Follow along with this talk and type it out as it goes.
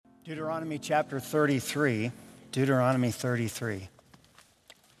Deuteronomy chapter 33. Deuteronomy 33.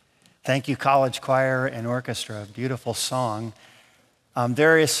 Thank you, college choir and orchestra. Beautiful song.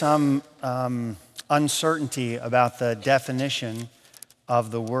 There is some uncertainty about the definition of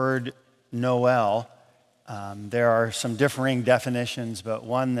the word Noel. There are some differing definitions, but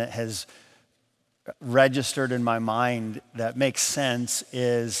one that has registered in my mind that makes sense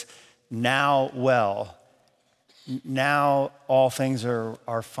is now well. Now all things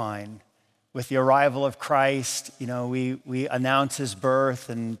are fine. With the arrival of Christ, we announce his birth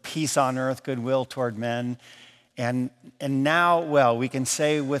and peace on earth, goodwill toward men. And now, well, we can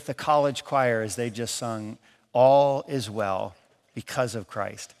say with the college choir as they just sung, all is well because of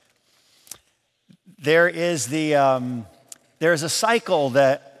Christ. There's a cycle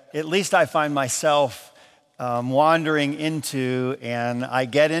that at least I find myself wandering into, and I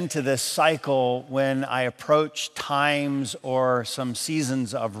get into this cycle when I approach times or some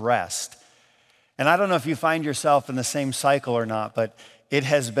seasons of rest. And I don't know if you find yourself in the same cycle or not, but it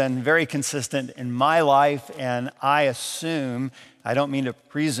has been very consistent in my life, and I assume, I don't mean to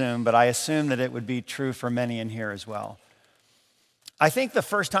presume, but I assume that it would be true for many in here as well. I think the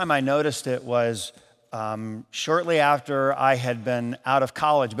first time I noticed it was shortly after I had been out of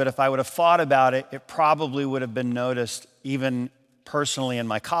college, but if I would have thought about it, it probably would have been noticed even personally in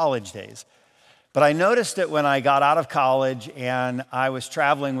my college days. But I noticed it when I got out of college and I was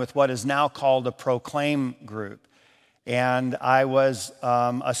traveling with what is now called a Proclaim group. And I was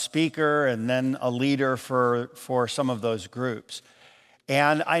a speaker and then a leader for some of those groups.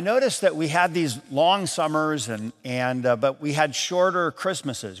 And I noticed that we had these long summers, but we had shorter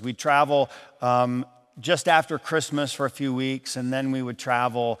Christmases. We'd travel just after Christmas for a few weeks, and then we would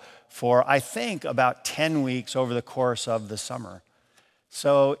travel for, I think, about 10 weeks over the course of the summer.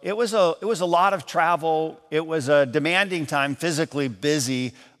 So it was a lot of travel. It was a demanding time, physically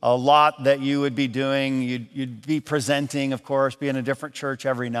busy, a lot that you would be doing. You'd be presenting, of course, be in a different church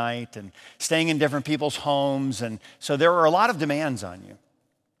every night and staying in different people's homes. And so there were a lot of demands on you.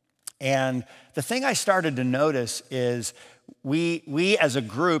 And the thing I started to notice is we as a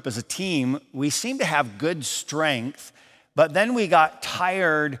group, as a team, we seemed to have good strength, but then we got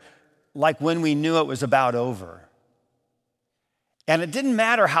tired like when we knew it was about over. And it didn't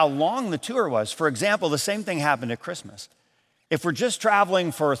matter how long the tour was. For example, the same thing happened at Christmas. If we're just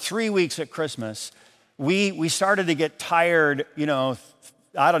traveling for 3 weeks at Christmas, we started to get tired,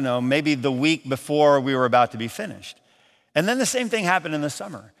 I don't know, maybe the week before we were about to be finished. And then the same thing happened in the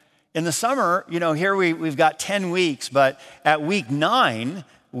summer. In the summer, here we've got 10 weeks, but at week 9,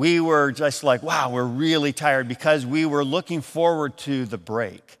 we were just like, wow, we're really tired because we were looking forward to the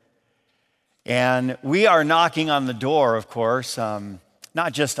break. And we are knocking on the door, of course,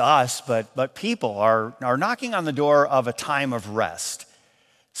 not just us, but people are knocking on the door of a time of rest.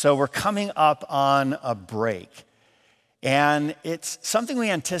 So we're coming up on a break. And it's something we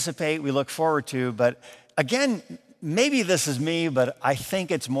anticipate, we look forward to, but again, maybe this is me, but I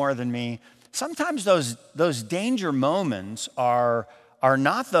think it's more than me. Sometimes those danger moments are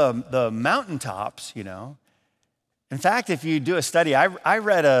not the mountaintops, In fact, if you do a study, I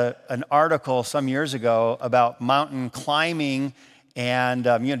read an article some years ago about mountain climbing and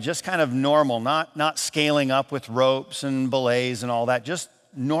just kind of normal, not scaling up with ropes and belays and all that, just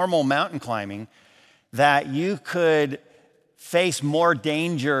normal mountain climbing, that you could face more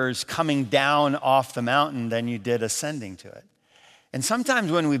dangers coming down off the mountain than you did ascending to it. And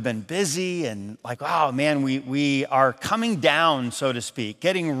sometimes when we've been busy and like, oh man, we are coming down, so to speak,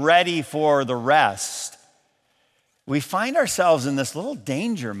 getting ready for the rest, we find ourselves in this little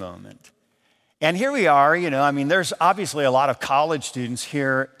danger moment. And here we are, there's obviously a lot of college students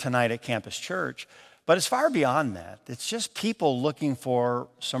here tonight at Campus Church, but it's far beyond that. It's just people looking for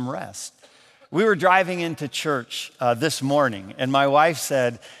some rest. We were driving into church this morning, and my wife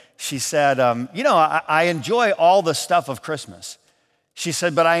said, I enjoy all the stuff of Christmas. She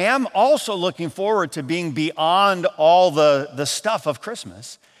said, but I am also looking forward to being beyond all the stuff of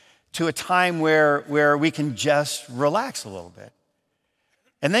Christmas to a time where we can just relax a little bit.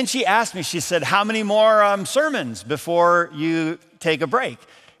 And then she asked me, she said, how many more sermons before you take a break?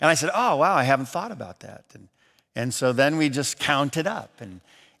 And I said, oh, wow, I haven't thought about that. And so then we just counted up.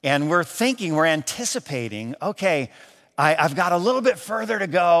 And we're anticipating, okay, I've got a little bit further to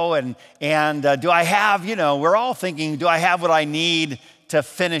go. And do I have, we're all thinking, do I have what I need to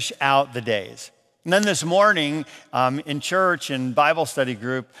finish out the days? And then this morning in church and Bible study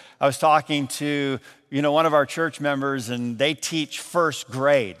group, I was talking to, one of our church members, and they teach first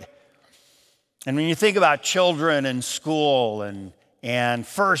grade. And when you think about children in school and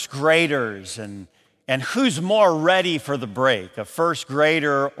first graders and And who's more ready for the break, a first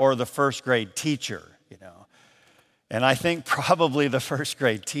grader or the first grade teacher, And I think probably the first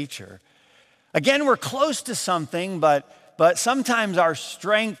grade teacher. Again, we're close to something, but sometimes our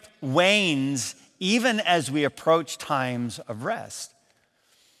strength wanes even as we approach times of rest.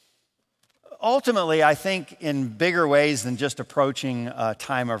 Ultimately, I think in bigger ways than just approaching a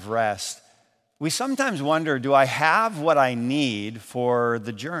time of rest, we sometimes wonder, do I have what I need for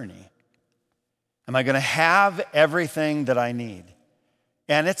the journey? Am I going to have everything that I need?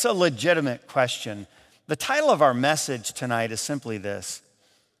 And it's a legitimate question. The title of our message tonight is simply this.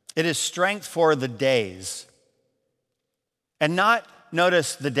 It is Strength for the Days. And not,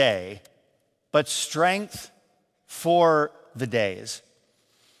 notice the day, but strength for the days.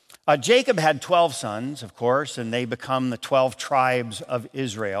 Jacob had 12 sons, of course, and they become the 12 tribes of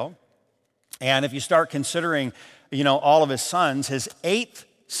Israel. And if you start considering, all of his sons, his 8th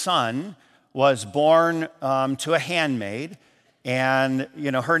son was born to a handmaid, and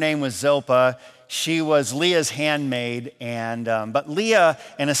her name was Zilpah. She was Leah's handmaid, but Leah,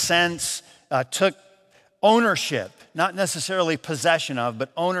 in a sense, took ownership, not necessarily possession of,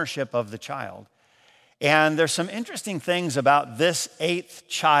 but ownership of the child. And there's some interesting things about this 8th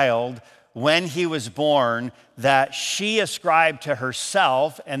child when he was born that she ascribed to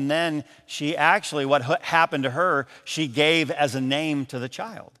herself, and then she actually, what happened to her, she gave as a name to the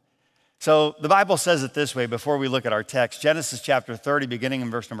child. So the Bible says it this way before we look at our text. Genesis chapter 30, beginning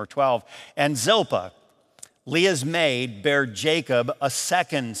in verse number 12. And Zilpah, Leah's maid, bare Jacob a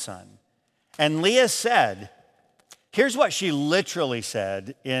second son. And Leah said, here's what she literally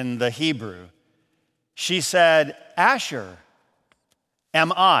said in the Hebrew. She said, Asher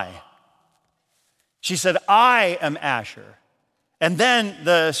am I. She said, I am Asher. And then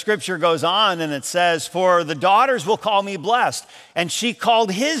the scripture goes on and it says, for the daughters will call me blessed. And she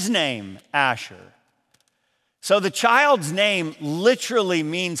called his name Asher. So the child's name literally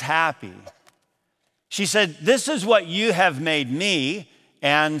means happy. She said, this is what you have made me,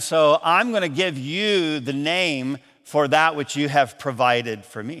 and so I'm going to give you the name for that which you have provided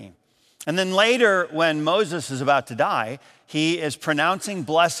for me. And then later, when Moses is about to die, he is pronouncing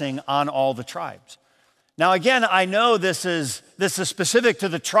blessing on all the tribes. Now, again, I know this is specific to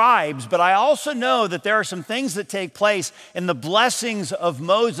the tribes, but I also know that there are some things that take place in the blessings of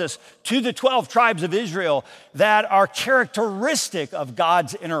Moses to the 12 tribes of Israel that are characteristic of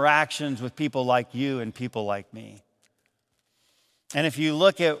God's interactions with people like you and people like me. And if you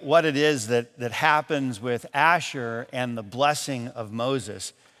look at what it is that happens with Asher and the blessing of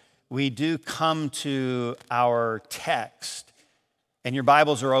Moses, we do come to our text. And your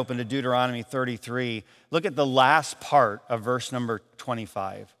Bibles are open to Deuteronomy 33. Look at the last part of verse number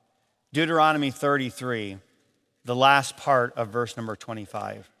 25. Deuteronomy 33, the last part of verse number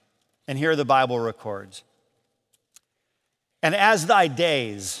 25. And here the Bible records. And as thy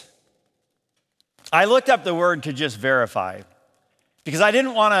days, I looked up the word to just verify, because I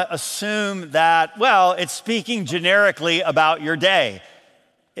didn't want to assume that, it's speaking generically about your day.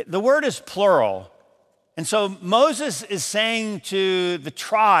 The word is plural. And so Moses is saying to the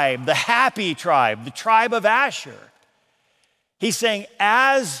tribe, the happy tribe, the tribe of Asher, he's saying,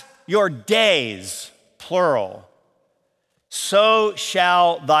 as your days, plural, so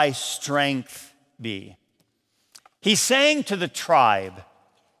shall thy strength be. He's saying to the tribe,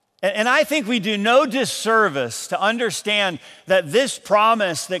 and I think we do no disservice to understand that this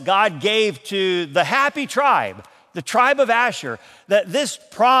promise that God gave to the happy tribe, the tribe of Asher, that this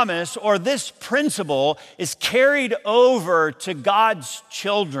promise or this principle is carried over to God's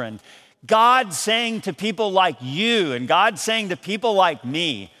children. God saying to people like you and God saying to people like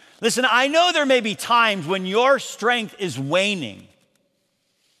me, listen, I know there may be times when your strength is waning.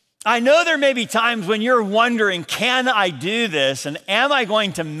 I know there may be times when you're wondering, can I do this and am I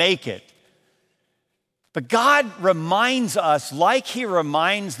going to make it? But God reminds us, like he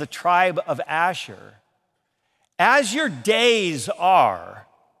reminds the tribe of Asher, as your days are,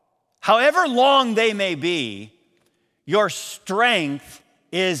 however long they may be, your strength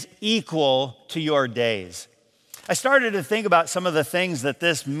is equal to your days. I started to think about some of the things that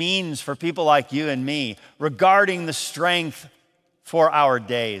this means for people like you and me regarding the strength for our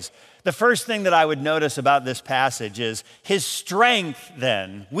days. The first thing that I would notice about this passage is his strength,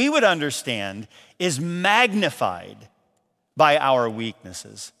 then, we would understand, is magnified by our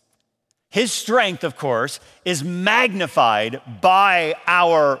weaknesses. His strength, of course, is magnified by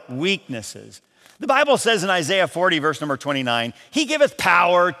our weaknesses. The Bible says in Isaiah 40, verse number 29, he giveth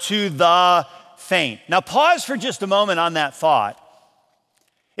power to the faint. Now pause for just a moment on that thought.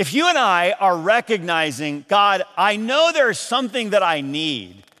 If you and I are recognizing, God, I know there's something that I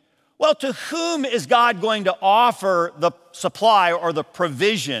need. Well, to whom is God going to offer the supply or the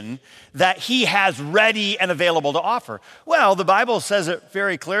provision that he has ready and available to offer? Well, the Bible says it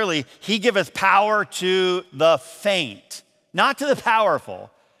very clearly. He giveth power to the faint, not to the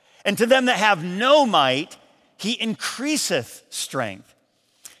powerful. And to them that have no might, he increaseth strength.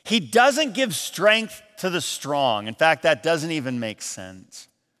 He doesn't give strength to the strong. In fact, that doesn't even make sense.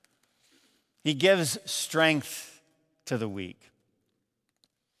 He gives strength to the weak.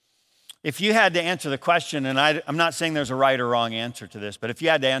 If you had to answer the question, and I'm not saying there's a right or wrong answer to this, but if you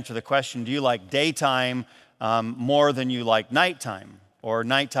had to answer the question, do you like daytime more than you like nighttime, or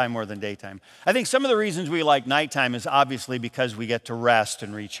nighttime more than daytime? I think some of the reasons we like nighttime is obviously because we get to rest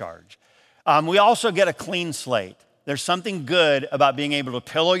and recharge. We also get a clean slate. There's something good about being able to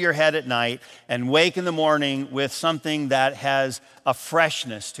pillow your head at night and wake in the morning with something that has a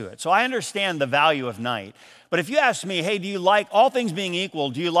freshness to it. So I understand the value of night. But if you ask me, hey, do you like, all things being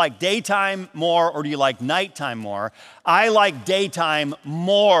equal, do you like daytime more or do you like nighttime more? I like daytime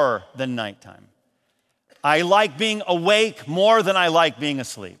more than nighttime. I like being awake more than I like being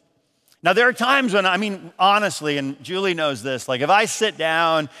asleep. Now, there are times when, honestly, and Julie knows this, like if I sit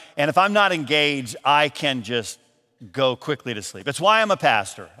down and if I'm not engaged, I can just go quickly to sleep. It's why I'm a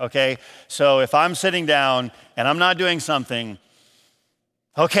pastor, okay? So if I'm sitting down and I'm not doing something,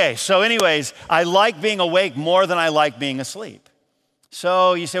 okay, so anyways, I like being awake more than I like being asleep.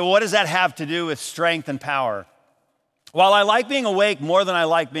 So you say, well, what does that have to do with strength and power? While I like being awake more than I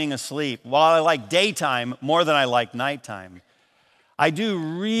like being asleep, while I like daytime more than I like nighttime, I do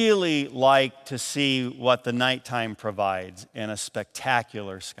really like to see what the nighttime provides in a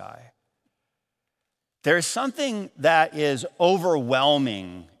spectacular sky. There is something that is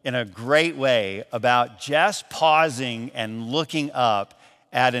overwhelming in a great way about just pausing and looking up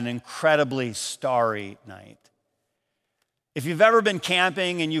at an incredibly starry night. If you've ever been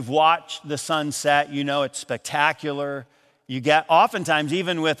camping and you've watched the sunset, you know it's spectacular. You get, oftentimes,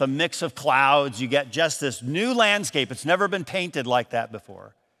 even with a mix of clouds, you get just this new landscape. It's never been painted like that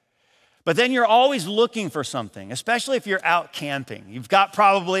before. But then you're always looking for something, especially if you're out camping. You've got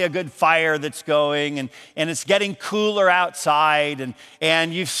probably a good fire that's going, and it's getting cooler outside,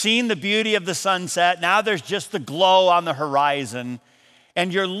 and you've seen the beauty of the sunset. Now there's just the glow on the horizon,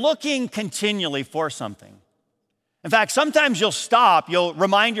 and you're looking continually for something. In fact, sometimes you'll stop, you'll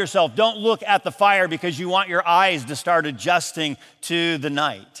remind yourself, don't look at the fire because you want your eyes to start adjusting to the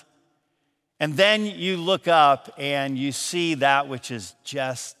night. And then you look up and you see that which is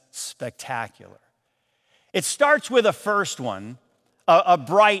just spectacular. It starts with a first one, a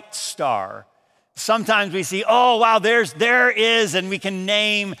bright star. Sometimes we see, oh, wow, there is, and we can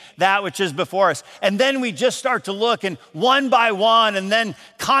name that which is before us. And then we just start to look, and one by one, and then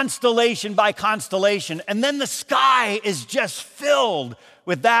constellation by constellation. And then the sky is just filled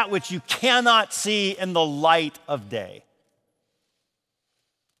with that which you cannot see in the light of day.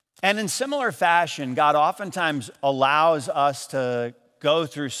 And in similar fashion, God oftentimes allows us to go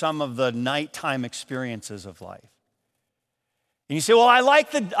through some of the nighttime experiences of life. And you say, well, I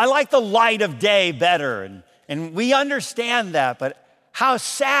like the light of day better. And we understand that, but how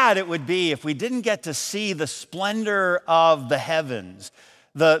sad it would be if we didn't get to see the splendor of the heavens,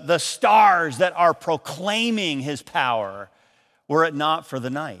 the stars that are proclaiming his power, were it not for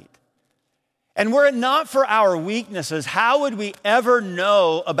the night. And were it not for our weaknesses, how would we ever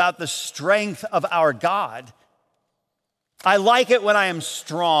know about the strength of our God? I like it when I am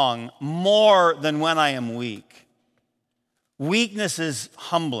strong more than when I am weak. Weakness is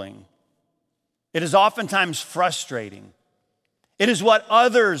humbling. It is oftentimes frustrating. It is what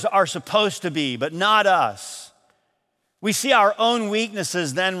others are supposed to be, but not us. We see our own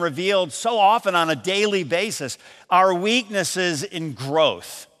weaknesses then revealed so often on a daily basis. Our weaknesses in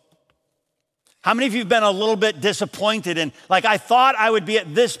growth. How many of you have been a little bit disappointed in, like, I thought I would be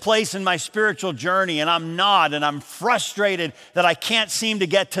at this place in my spiritual journey and I'm not, and I'm frustrated that I can't seem to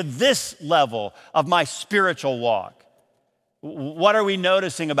get to this level of my spiritual walk? What are we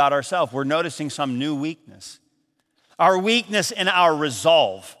noticing about ourselves? We're noticing some new weakness. Our weakness in our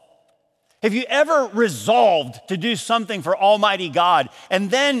resolve. Have you ever resolved to do something for Almighty God?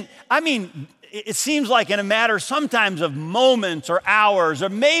 And then, it seems like in a matter sometimes of moments or hours or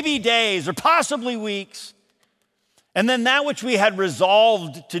maybe days or possibly weeks, and then that which we had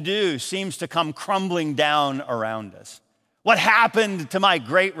resolved to do seems to come crumbling down around us. What happened to my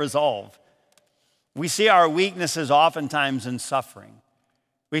great resolve? We see our weaknesses oftentimes in suffering.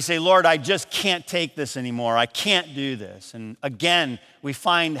 We say, Lord, I just can't take this anymore. I can't do this. And again, we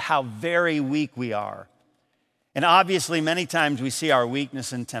find how very weak we are. And obviously, many times we see our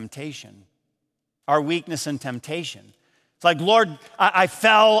weakness in temptation. Our weakness in temptation. It's like, Lord, I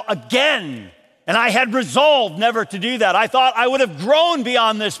fell again, and I had resolved never to do that. I thought I would have grown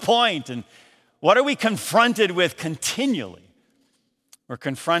beyond this point. And what are we confronted with continually? We're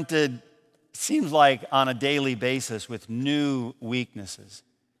confronted, it seems like, on a daily basis with new weaknesses.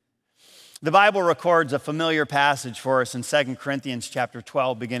 The Bible records a familiar passage for us in 2 Corinthians chapter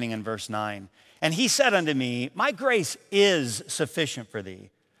 12, beginning in verse 9. And he said unto me, my grace is sufficient for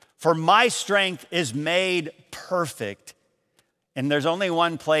thee, for my strength is made perfect. And there's only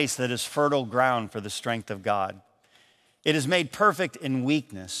one place that is fertile ground for the strength of God. It is made perfect in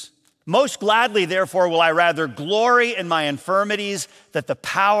weakness. Most gladly, therefore, will I rather glory in my infirmities, that the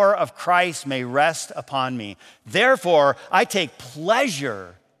power of Christ may rest upon me. Therefore, I take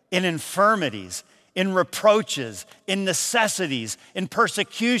pleasure in infirmities, in reproaches, in necessities, in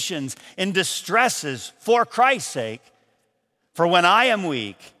persecutions, in distresses, for Christ's sake. For when I am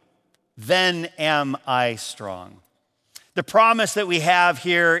weak, then am I strong. The promise that we have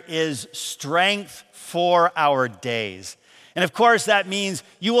here is strength for our days. And of course, that means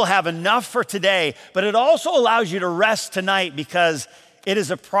you will have enough for today, but it also allows you to rest tonight because it is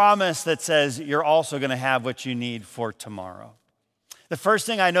a promise that says you're also going to have what you need for tomorrow. The first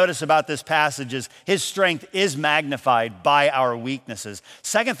thing I notice about this passage is his strength is magnified by our weaknesses.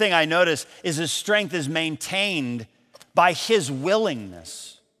 Second thing I notice is his strength is maintained by his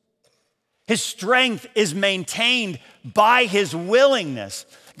willingness. His strength is maintained by his willingness.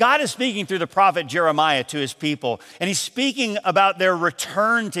 God is speaking through the prophet Jeremiah to his people, and he's speaking about their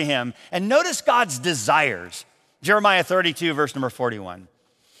return to him. And notice God's desires. Jeremiah 32, verse number 41.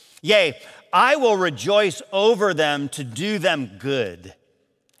 Yea, I will rejoice over them to do them good,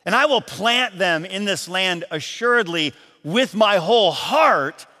 and I will plant them in this land assuredly with my whole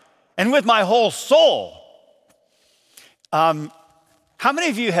heart and with my whole soul. How many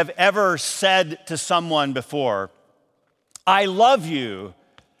of you have ever said to someone before, I love you,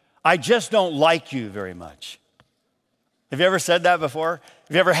 I just don't like you very much? Have you ever said that before?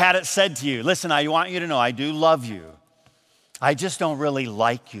 Have you ever had it said to you, listen, I want you to know I do love you. I just don't really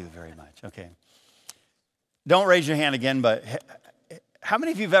like you very much. Okay. Don't raise your hand again, but how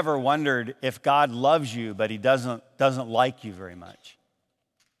many of you have ever wondered if God loves you, but he doesn't like you very much?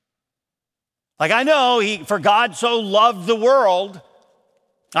 Like, I know for God so loved the world.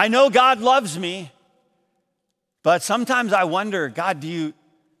 I know God loves me, but sometimes I wonder, God, do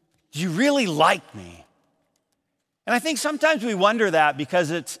you really like me? And I think sometimes we wonder that because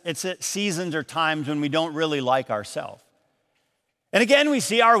it's at seasons or times when we don't really like ourselves. And again, we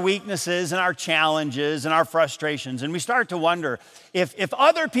see our weaknesses and our challenges and our frustrations, and we start to wonder, if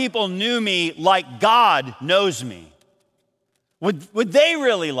other people knew me like God knows me, would they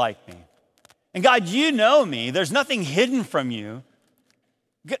really like me? And God, you know me. There's nothing hidden from you.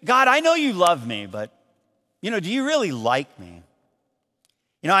 God, I know you love me, but, do you really like me?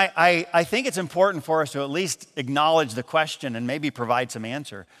 I think it's important for us to at least acknowledge the question and maybe provide some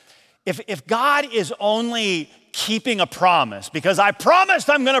answer. If God is only keeping a promise, because I promised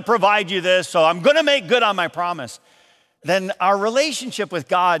I'm going to provide you this, so I'm going to make good on my promise, then our relationship with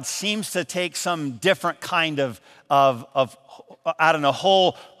God seems to take some different kind of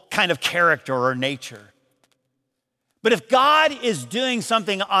whole kind of character or nature. But if God is doing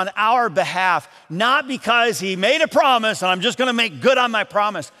something on our behalf, not because he made a promise and I'm just going to make good on my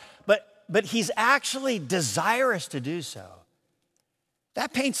promise, but he's actually desirous to do so,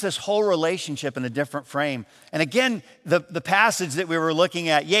 that paints this whole relationship in a different frame. And again, the passage that we were looking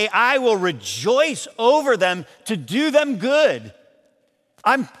at, yea, I will rejoice over them to do them good.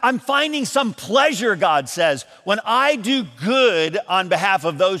 I'm finding some pleasure, God says, when I do good on behalf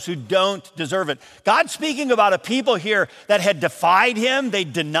of those who don't deserve it. God's speaking about a people here that had defied him, they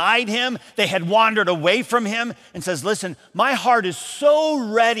denied him, they had wandered away from him, and says, listen, my heart is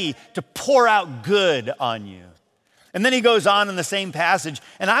so ready to pour out good on you. And then he goes on in the same passage,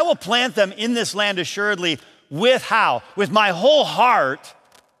 and I will plant them in this land assuredly with how? With my whole heart,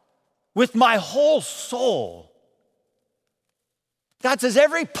 with my whole soul. God says,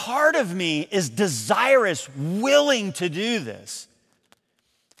 every part of me is desirous, willing to do this.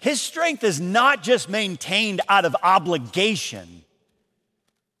 His strength is not just maintained out of obligation.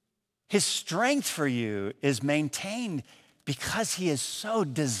 His strength for you is maintained because he is so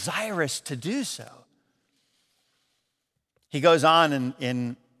desirous to do so. He goes on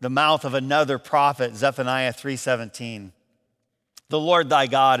in the mouth of another prophet, Zephaniah 3:17. The Lord thy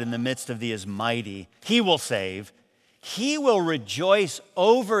God in the midst of thee is mighty. He will save. He will rejoice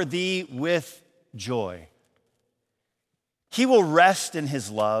over thee with joy. He will rest in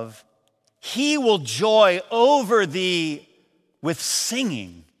his love. He will joy over thee with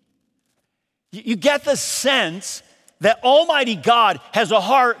singing. You get the sense that Almighty God has a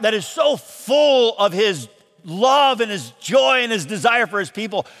heart that is so full of his love and his joy and his desire for his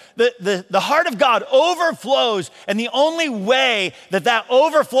people. The heart of God overflows, and the only way that that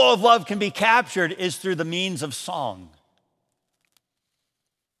overflow of love can be captured is through the means of song.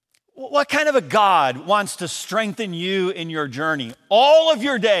 What kind of a God wants to strengthen you in your journey all of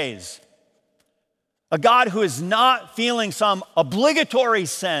your days? A God who is not feeling some obligatory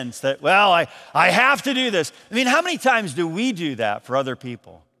sense that, well, I have to do this. I mean, how many times do we do that for other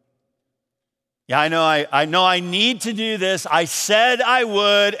people? Yeah, I know I need to do this. I said I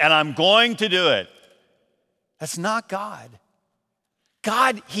would, and I'm going to do it. That's not God.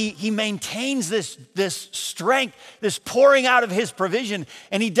 God, he maintains this strength, this pouring out of his provision,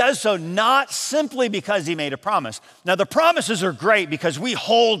 and he does so not simply because he made a promise. Now, the promises are great because we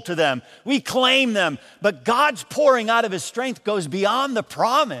hold to them, we claim them, but God's pouring out of his strength goes beyond the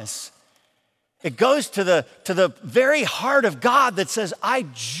promise. It goes to the very heart of God that says, I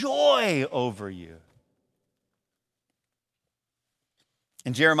joy over you.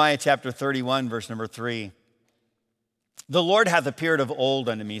 In Jeremiah chapter 31, verse number 3, the Lord hath appeared of old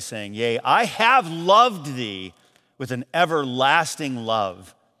unto me, saying, Yea, I have loved thee with an everlasting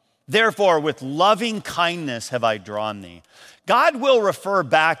love. Therefore, with loving kindness have I drawn thee. God will refer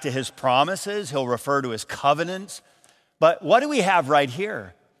back to his promises. He'll refer to his covenants. But what do we have right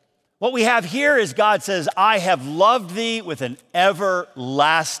here? What we have here is God says, I have loved thee with an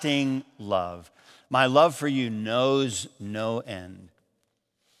everlasting love. My love for you knows no end.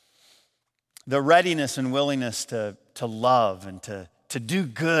 The readiness and willingness to love and to do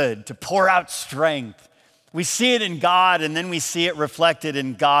good, to pour out strength. We see it in God, and then we see it reflected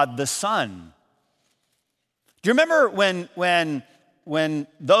in God the Son. Do you remember when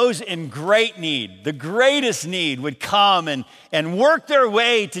those in great need, the greatest need, would come and work their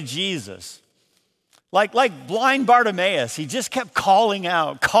way to Jesus? Like blind Bartimaeus, he just kept calling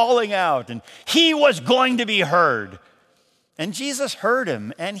out, and he was going to be heard. And Jesus heard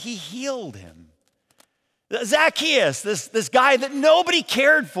him, and he healed him. Zacchaeus, this guy that nobody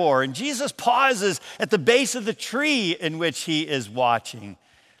cared for, and Jesus pauses at the base of the tree in which he is watching.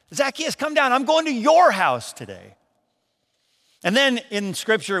 Zacchaeus, come down. I'm going to your house today. And then in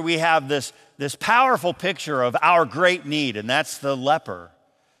Scripture, we have this powerful picture of our great need, and that's the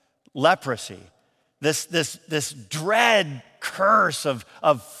leprosy. This dread curse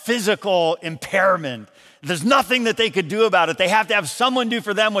of physical impairment. There's nothing that they could do about it. They have to have someone do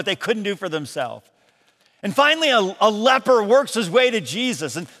for them what they couldn't do for themselves. And finally, a leper works his way to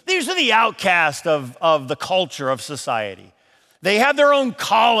Jesus. And these are the outcasts of the culture of society. They have their own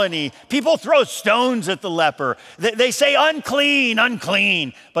colony. People throw stones at the leper. They say, unclean,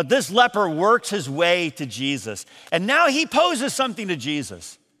 unclean. But this leper works his way to Jesus. And now he poses something to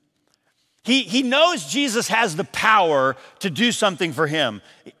Jesus. He knows Jesus has the power to do something for him.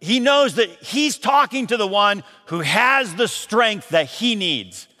 He knows that he's talking to the one who has the strength that he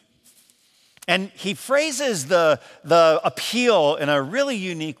needs. And he phrases the appeal in a really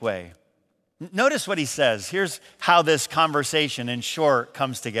unique way. Notice what he says. Here's how this conversation in short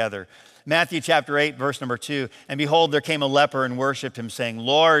comes together. Matthew chapter 8, verse number 2. And behold, there came a leper and worshiped him, saying,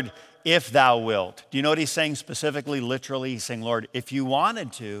 Lord, if thou wilt. Do you know what he's saying specifically, literally? He's saying, Lord, if you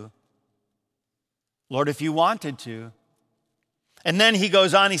wanted to. Lord, if you wanted to. And then he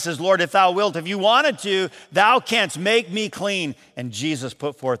goes on, he says, Lord, if thou wilt, if you wanted to, thou canst make me clean. And Jesus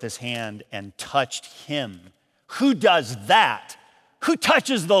put forth his hand and touched him. Who does that? Who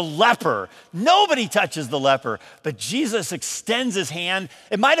touches the leper? Nobody touches the leper, but Jesus extends his hand.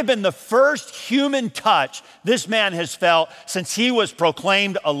 It might have been the first human touch this man has felt since he was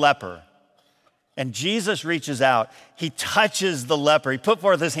proclaimed a leper. And Jesus reaches out. He touches the leper. He put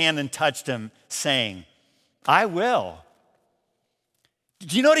forth his hand and touched him, saying, I will.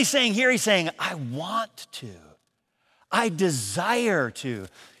 Do you know what he's saying here? He's saying, I want to. I desire to.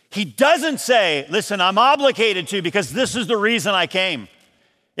 He doesn't say, listen, I'm obligated to because this is the reason I came.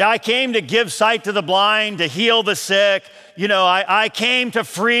 Yeah, I came to give sight to the blind, to heal the sick. You know, I came to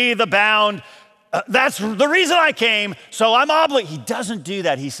free the bound. That's the reason I came, so I'm obligated. He doesn't do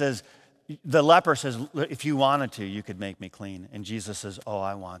that. He says, the leper says, if you wanted to, you could make me clean. And Jesus says, oh,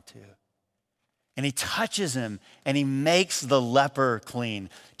 I want to. And he touches him and he makes the leper clean.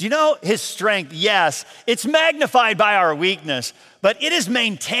 Do you know his strength? Yes, it's magnified by our weakness, but it is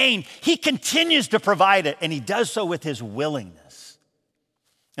maintained. He continues to provide it, and he does so with his willingness.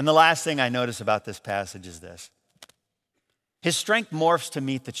 And the last thing I notice about this passage is this. His strength morphs to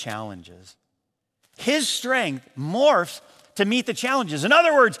meet the challenges. His strength morphs to meet the challenges. In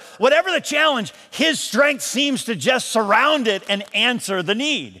other words, whatever the challenge, his strength seems to just surround it and answer the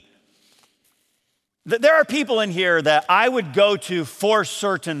need. There are people in here that I would go to for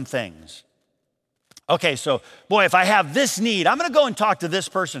certain things. Okay, so boy, if I have this need, I'm gonna go and talk to this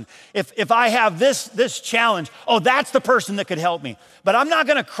person. If I have this challenge, oh, that's the person that could help me. But I'm not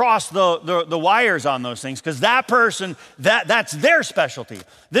gonna cross the wires on those things, because that person, that's their specialty.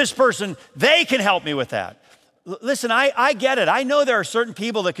 This person, they can help me with that. Listen, I get it. I know there are certain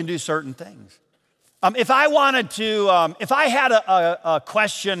people that can do certain things. If I had a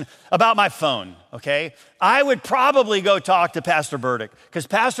question about my phone, okay, I would probably go talk to Pastor Burdick, because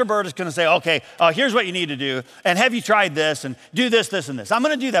Pastor Burdick's gonna say, okay, here's what you need to do, and have you tried this, and do this, this, and this. I'm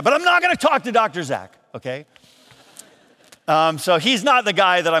gonna do that, but I'm not gonna talk to Dr. Zach, okay? So he's not the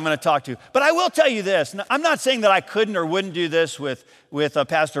guy that I'm gonna talk to. But I will tell you this, I'm not saying that I couldn't or wouldn't do this with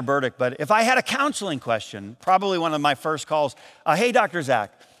Pastor Burdick, but if I had a counseling question, probably one of my first calls, hey, Dr.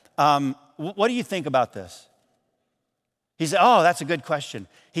 Zach, what do you think about this? He said, oh, that's a good question.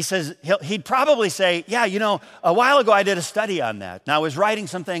 He says, he'd probably say, yeah, a while ago I did a study on that. And I was writing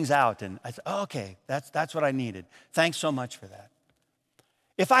some things out, and I said, oh, okay, that's what I needed. Thanks so much for that.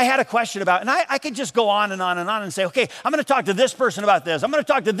 If I had a question about, and I could just go on and on and on and say, okay, I'm gonna talk to this person about this. I'm gonna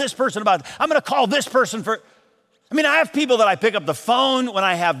talk to this person about this. I'm gonna call this person I have people that I pick up the phone when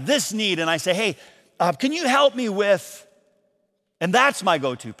I have this need, and I say, hey, can you help me with, and that's my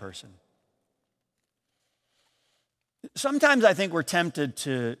go-to person. Sometimes I think we're tempted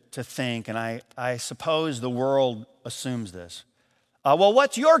to think, and I suppose the world assumes this, well,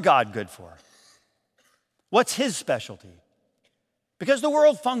 what's your God good for? What's his specialty? Because the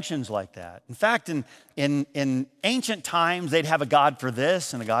world functions like that. In fact, in ancient times, they'd have a God for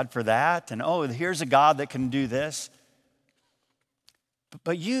this and a God for that, and oh, here's a God that can do this.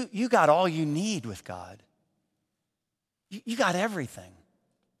 But you got all you need with God. You got everything.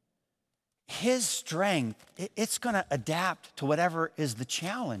 His strength, it's gonna adapt to whatever is the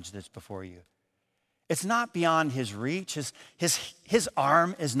challenge that's before you. It's not beyond his reach. His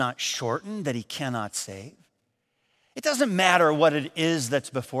arm is not shortened that he cannot save. It doesn't matter what it is that's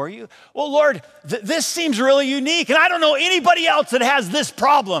before you. Well, Lord, this seems really unique, and I don't know anybody else that has this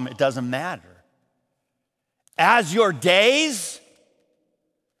problem. It doesn't matter. As your days,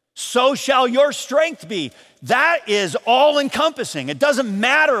 so shall your strength be. That is all-encompassing. It doesn't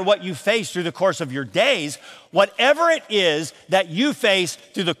matter what you face through the course of your days. Whatever it is that you face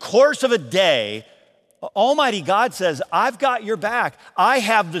through the course of a day, Almighty God says, I've got your back. I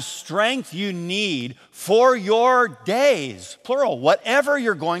have the strength you need for your days, plural, whatever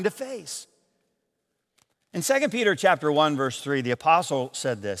you're going to face. In 2 Peter chapter 1, verse 3, the apostle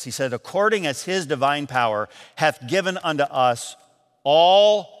said this. He said, according as his divine power hath given unto us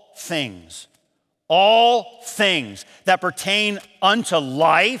all things that pertain unto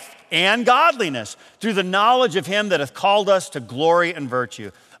life and godliness through the knowledge of him that hath called us to glory and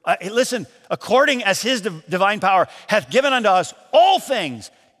virtue. Listen, according as his divine power hath given unto us all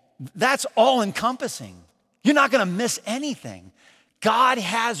things, that's all encompassing. You're not gonna miss anything. God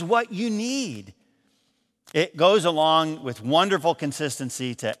has what you need. It goes along with wonderful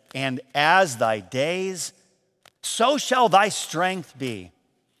consistency to, and as thy days, so shall thy strength be.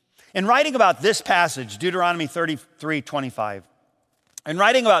 In writing about this passage, Deuteronomy 33:25, in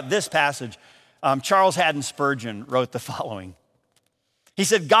writing about this passage, Charles Haddon Spurgeon wrote the following. He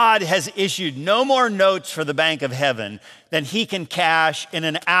said, God has issued no more notes for the bank of heaven than he can cash in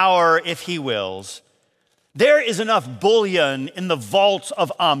an hour if he wills. There is enough bullion in the vaults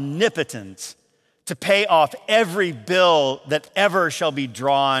of omnipotence to pay off every bill that ever shall be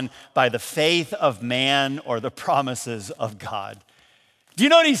drawn by the faith of man or the promises of God. Do you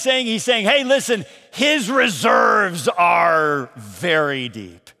know what he's saying? He's saying, hey, listen, his reserves are very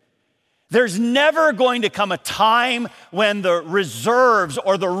deep. There's never going to come a time when the reserves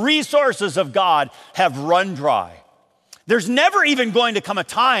or the resources of God have run dry. There's never even going to come a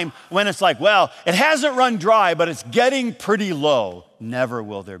time when it's like, well, it hasn't run dry, but it's getting pretty low. Never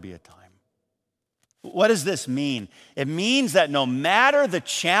will there be a time. What does this mean? It means that no matter the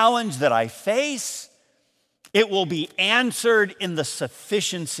challenge that I face, it will be answered in the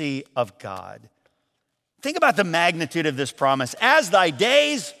sufficiency of God. Think about the magnitude of this promise. As thy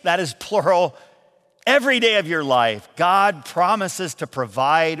days, that is plural, every day of your life, God promises to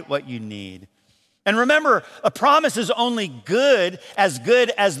provide what you need. And remember, a promise is only good as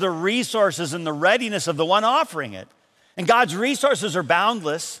the resources and the readiness of the one offering it. And God's resources are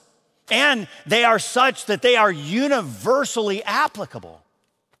boundless, and they are such that they are universally applicable.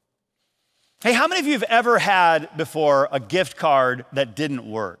 Hey, how many of you have ever had before a gift card that didn't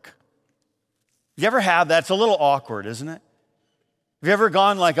work? You ever have that? It's a little awkward, isn't it? Have you ever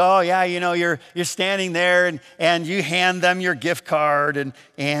gone like, oh yeah, you're standing there and you hand them your gift card and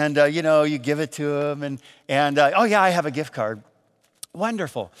you give it to them and oh yeah, I have a gift card.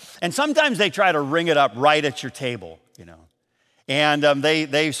 Wonderful. And sometimes they try to ring it up right at your table, and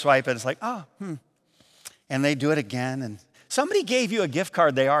they swipe it. It's like, and they do it again. And somebody gave you a gift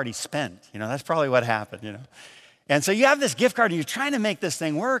card they already spent. That's probably what happened. And so you have this gift card and you're trying to make this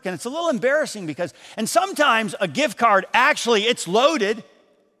thing work, and it's a little embarrassing and sometimes a gift card, actually, it's loaded.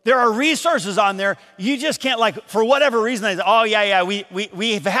 There are resources on there. You just can't, for whatever reason, they say, oh yeah,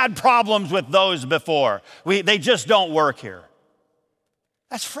 we've had problems with those before. They just don't work here.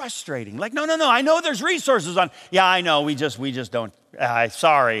 That's frustrating. No, I know there's resources on. Yeah, I know, we just don't,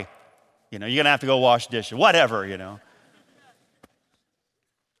 sorry. You're gonna have to go wash dishes, whatever,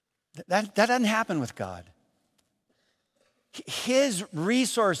 That doesn't happen with God. His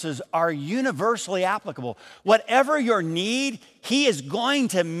resources are universally applicable. Whatever your need, he is going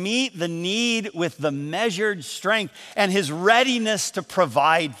to meet the need with the measured strength and his readiness to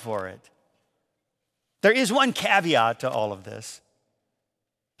provide for it. There is one caveat to all of this.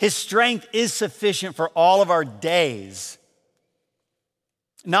 His strength is sufficient for all of our days,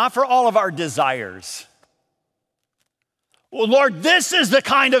 not for all of our desires. Well, Lord, this is the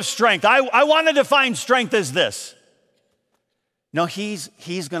kind of strength. I want to define strength as this. No, he's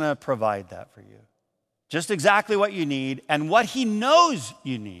going to provide that for you. Just exactly what you need and what he knows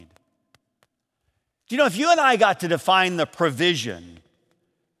you need. If you and I got to define the provision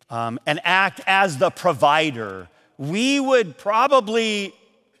and act as the provider, we would probably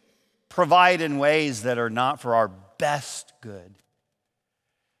provide in ways that are not for our best good.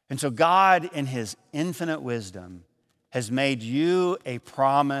 And so God, in his infinite wisdom, has made you a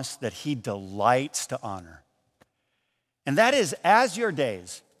promise that he delights to honor. And that is, as your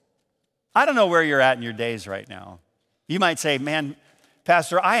days, I don't know where you're at in your days right now. You might say, man,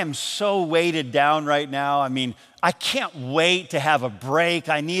 Pastor, I am so weighted down right now. I can't wait to have a break.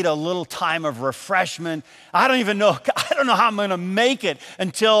 I need a little time of refreshment. I don't know how I'm going to make it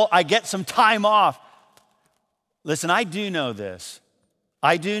until I get some time off. Listen, I do know this.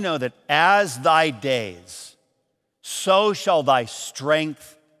 I do know that as thy days, so shall thy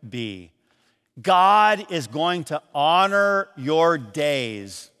strength be. God is going to honor your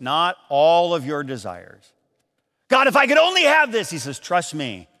days, not all of your desires. God, if I could only have this, he says, trust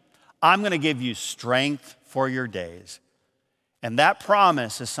me, I'm going to give you strength for your days. And that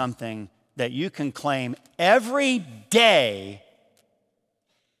promise is something that you can claim every day,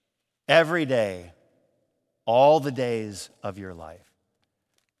 all the days of your life.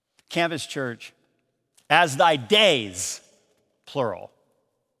 Campus Church, as thy days, plural,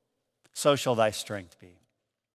 so shall thy strength be.